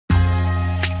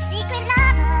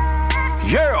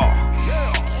Yeah.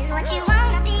 Is what you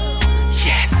wanna be.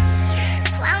 Yes.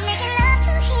 While making love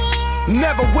to him.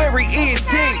 Never weary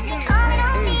ENT.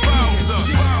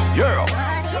 Yeah.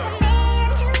 What is a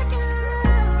man to do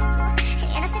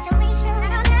in a situation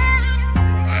I don't know?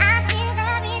 I feel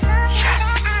there is something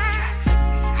that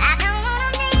I don't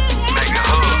wanna be.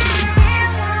 MegaHood.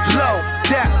 Low,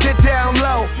 down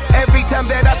low. Every time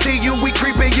that I see you, we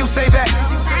creepin', you say that.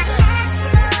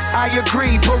 I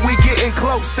agree, but we getting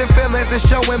close and feelings is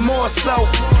showing more so.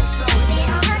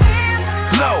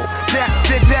 Low,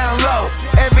 down low.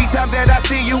 Every time that I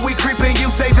see you, we creepin',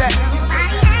 you say that.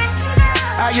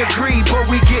 I agree, but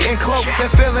we getting close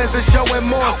and feelings is showing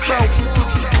more so.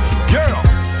 Yeah.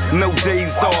 No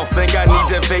days off, think I need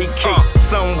to vacate.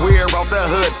 Somewhere out the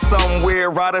hood,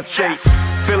 somewhere out of state.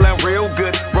 Feeling real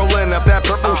good, rolling up that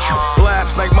purple shoe.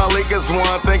 Last night my Lakers won,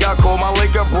 think I called my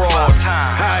Laker broad.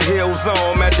 High heels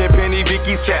on, matching Penny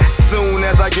Vicky set. Soon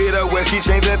as I get her where she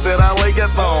changed into that Laker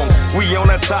thong. We on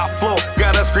the top floor,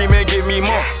 gotta scream and give me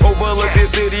more. Overlook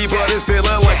this city, but it's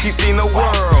feeling like she's seen the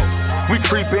world. We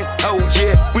creepin', oh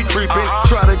yeah, we creepin'.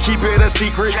 Try to keep it a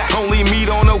secret, only meet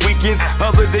on the weekends.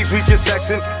 Other days we just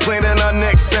sexin', planning our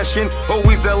next session.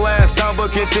 Always the last time,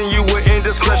 but continue with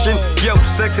indiscretion. Yo,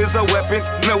 sex is a weapon,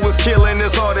 no it's killing,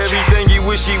 it's hard. Everything you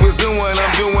wish he was doing,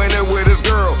 I'm doing it with his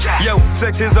girl. Yo,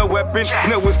 sex is a weapon,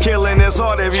 no it's killing, it's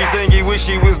hard. Everything he wish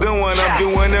he was doing, I'm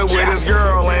doing it with his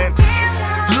girl. And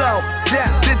low,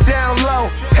 down low.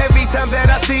 Every time that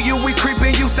I see you, we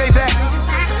creepin', you say that.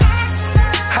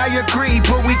 I agree,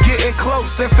 but we getting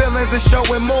close and feelings is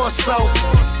showing more so.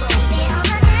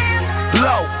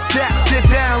 Low,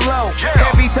 down low.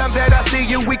 Every time that I see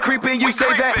you, we creepin', you say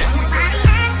that.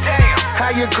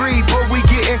 I agree, but we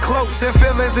getting close and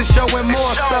feelings is showing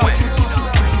more so.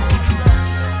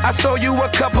 I saw you a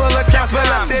couple of times, but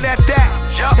left it at that.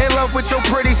 In love with your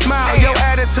pretty smile, your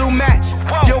attitude match.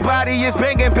 Your body is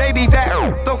banging, baby, that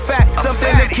so fat.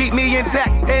 Something to keep me intact,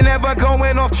 ain't never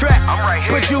going off track.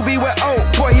 But you be with O,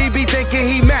 boy, he be thinking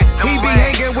he Mac. He be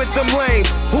hanging with them lame,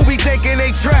 who be thinking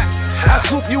they trap. I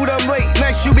swoop you them late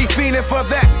nights, you be feeling for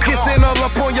that. Kissing all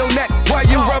up on your neck while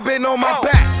you rubbing on my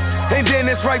back. And then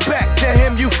it's right back to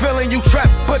him, you feeling you trapped,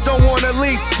 but don't wanna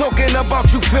leave. Talking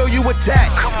about you feel you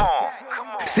attached.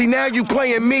 See, now you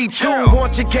playing me too.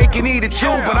 Want your cake and eat it too,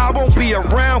 but I won't be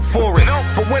around for it.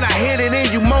 But when I hit it and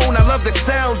you moan, I love the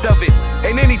sound of it.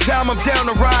 And anytime I'm down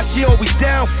to ride, she always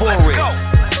down for it.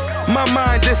 My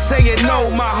mind is saying no,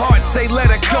 my heart say let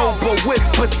her go, but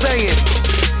whisper saying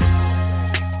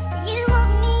You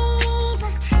want me,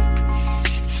 but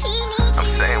he needs you. I'm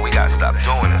saying we gotta stop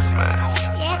doing this, man.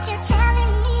 Yet you're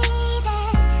telling me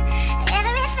that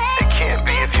everything. It can't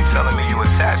be if you're telling me you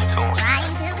attached to him.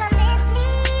 Trying to convince me,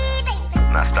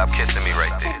 baby. Now stop kissing me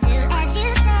right there.